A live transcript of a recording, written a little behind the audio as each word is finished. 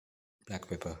black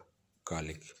pepper,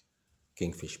 garlic,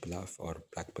 kingfish pilaf or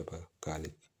black pepper,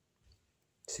 garlic,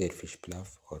 Seerfish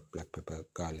pilaf or black pepper,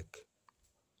 garlic,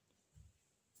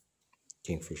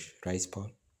 kingfish rice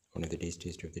ball, one of the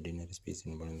tastiest of the dinner recipes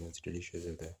and one of the most delicious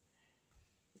of the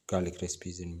garlic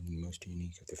recipes and one of the most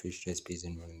unique of the fish recipes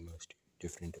and one of the most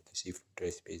different of the seafood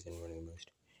recipes and one of the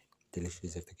most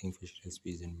delicious of the kingfish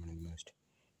recipes and one of the most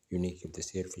unique of the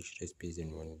Seerfish recipes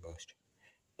and one of the most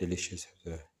delicious of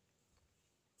the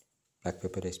black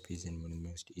pepper recipes and one of the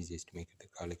most easiest to make of the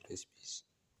garlic recipes,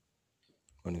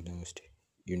 one of the most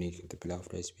unique of the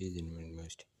pilaf recipes and one of the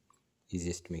most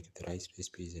easiest to make of the rice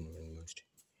recipes and one of the most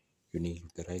unique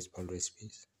of the rice ball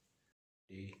recipes.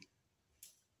 Today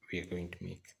we are going to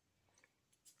make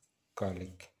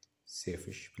garlic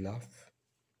Seerfish pilaf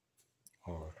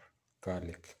or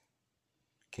garlic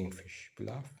kingfish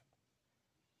pilaf.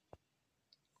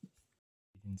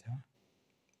 Ingredients are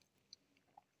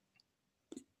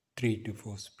 3 to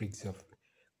 4 sprigs of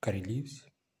curry leaves,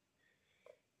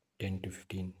 10 to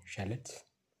 15 shallots,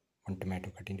 1 tomato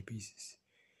cut into pieces,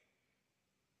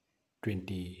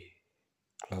 20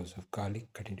 cloves of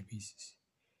garlic cut into pieces,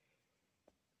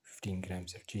 15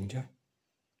 grams of ginger.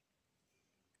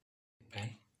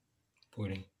 Pan, pour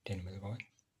in 10 ml of oil.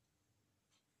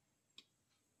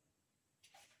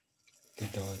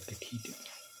 Let the oil get heated.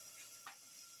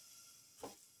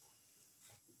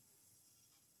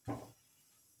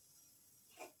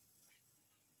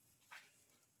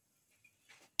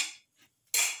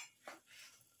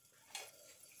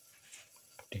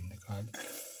 Put in the garlic.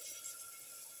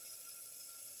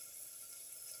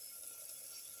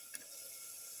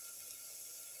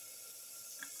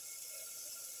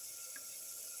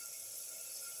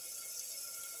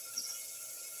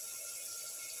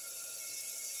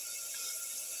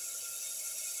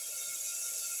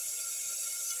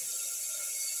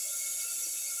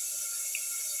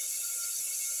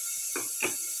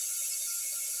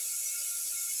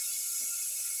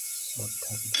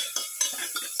 Saute.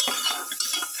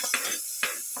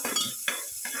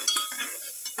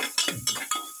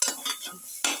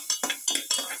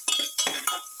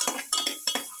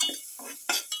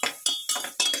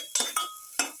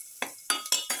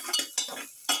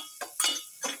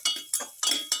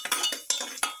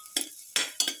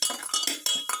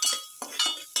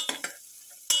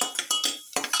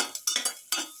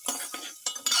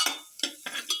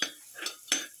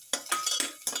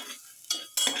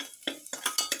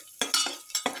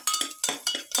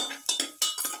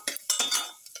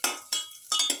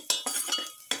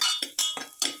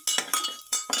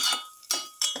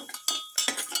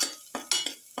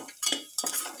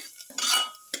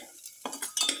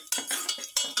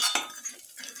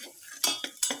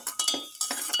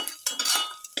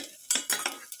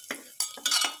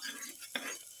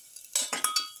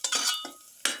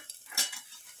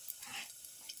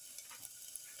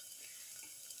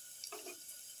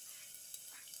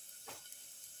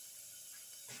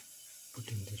 Put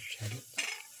in the shallot.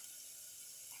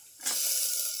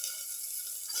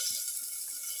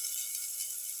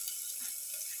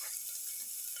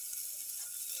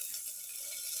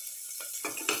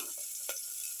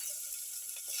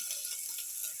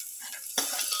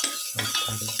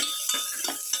 Saute.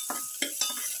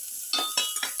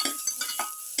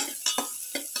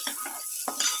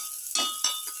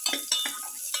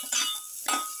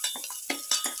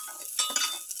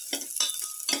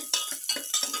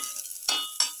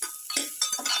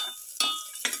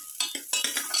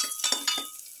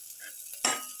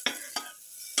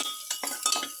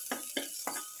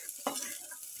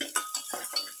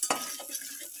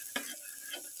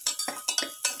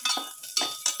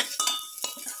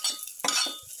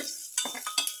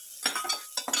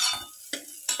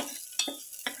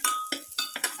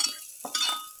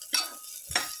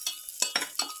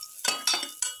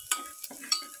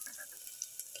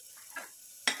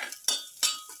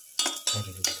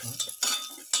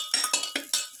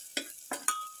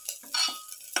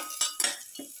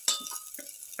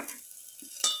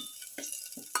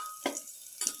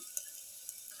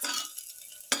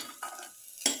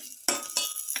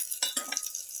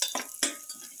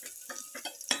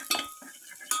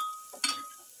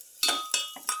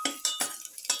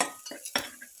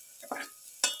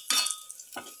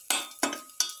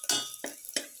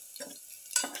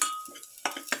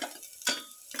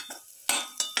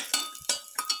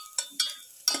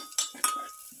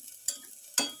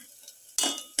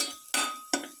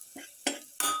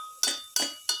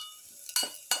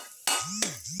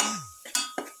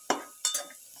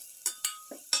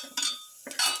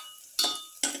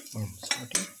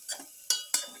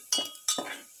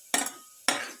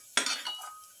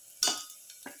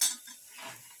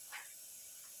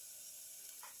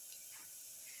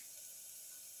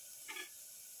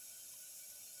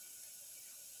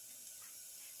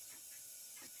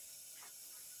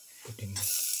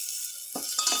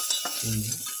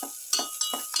 ginger,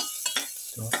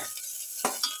 salt,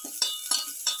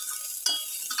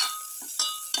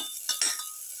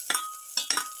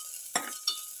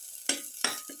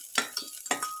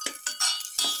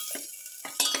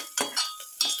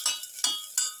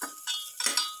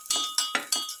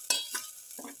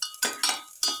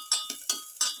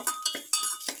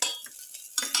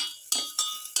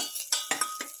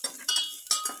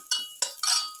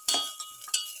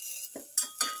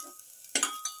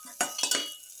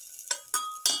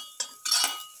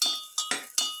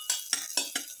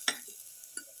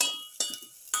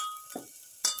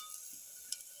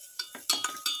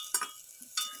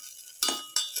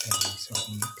 caraway salt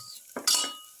mix.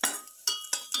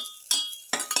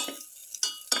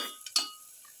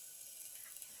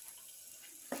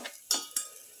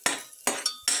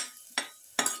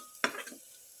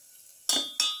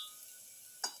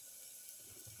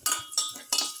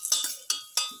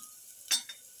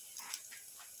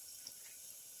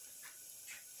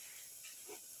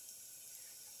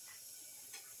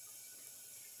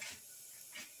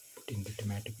 Put in the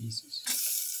tomato pieces.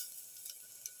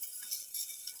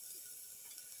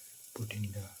 Put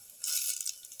in the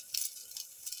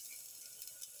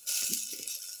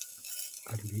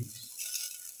curry leaves.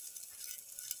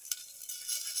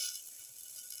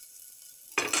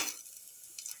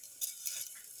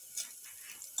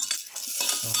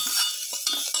 Salt.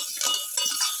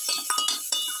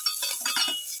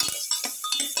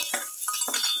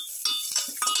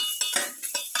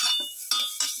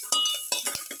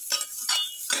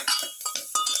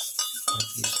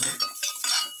 Parsley salt.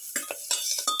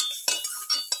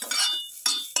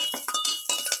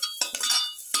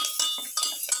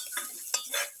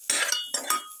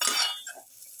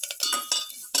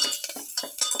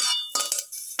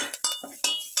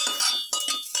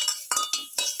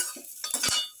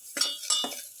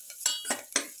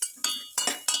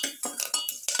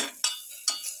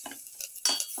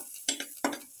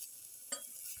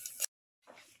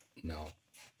 Now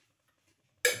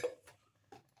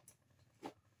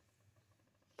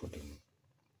put in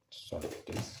salt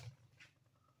to taste.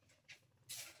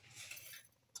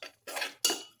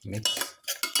 Mix.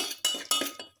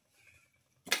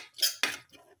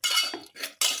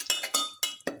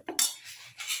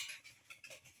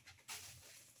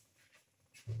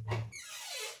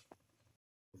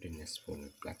 Put in a spoon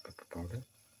of black pepper powder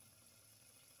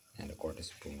and a quarter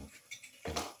spoon of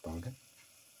turmeric powder.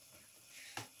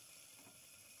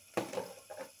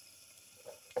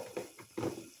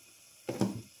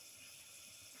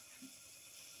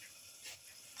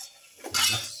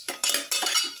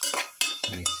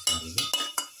 Mix thoroughly.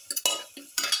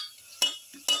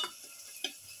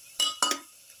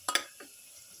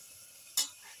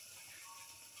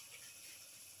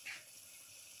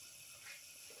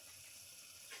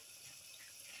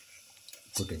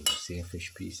 Put in the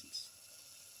Seerfish pieces.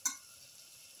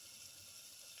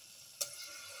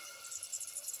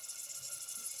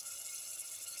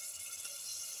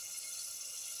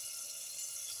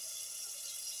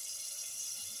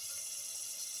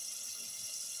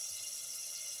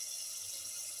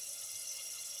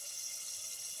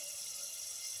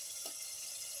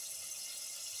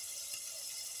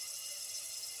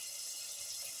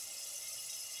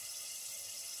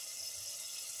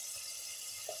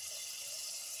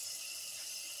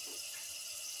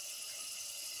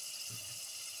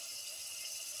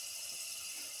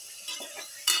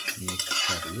 Mix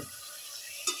thoroughly.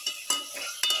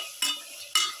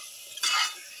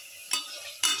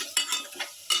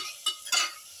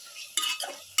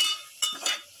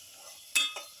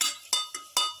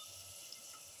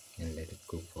 And let it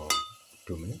cook for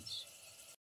 2 minutes.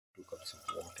 2 cups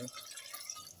of water.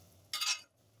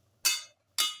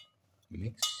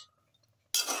 Mix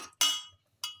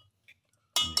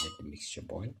and let the mixture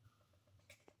boil.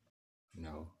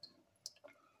 Now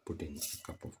put in a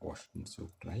cup of washed and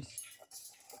soaked rice.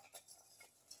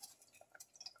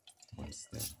 Once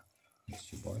the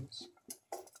mixture boils,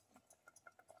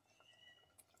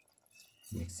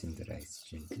 mix in the rice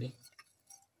gently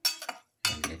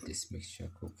and let this mixture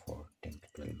cook for 10 to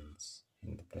 12 minutes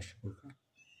in the pressure cooker.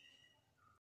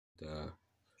 The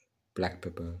black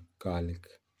pepper, garlic,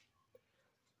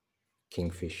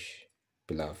 Kingfish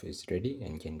pilaf is ready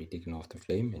and can be taken off the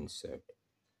flame and served.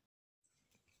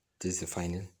 This is the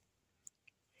final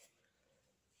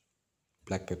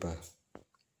black pepper,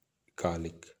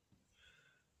 garlic,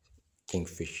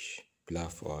 Kingfish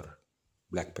pilaf or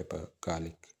black pepper,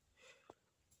 garlic,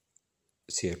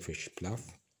 Seerfish pilaf.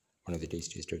 One of the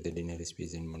tastiest of the dinner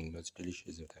recipes and one of the most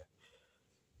delicious of the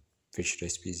fish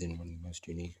recipes and one of the most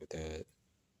unique of the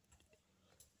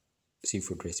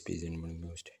seafood recipes and one of the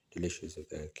most delicious of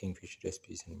the kingfish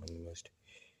recipes and one of the most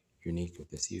unique of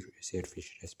the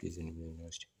seerfish recipes and one of the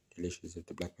most delicious of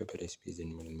the black pepper recipes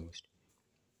and one of the most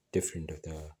different of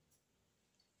the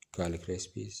garlic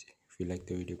recipes. If you like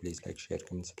the video, please like, share,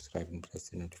 comment, subscribe, and press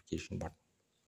the notification button.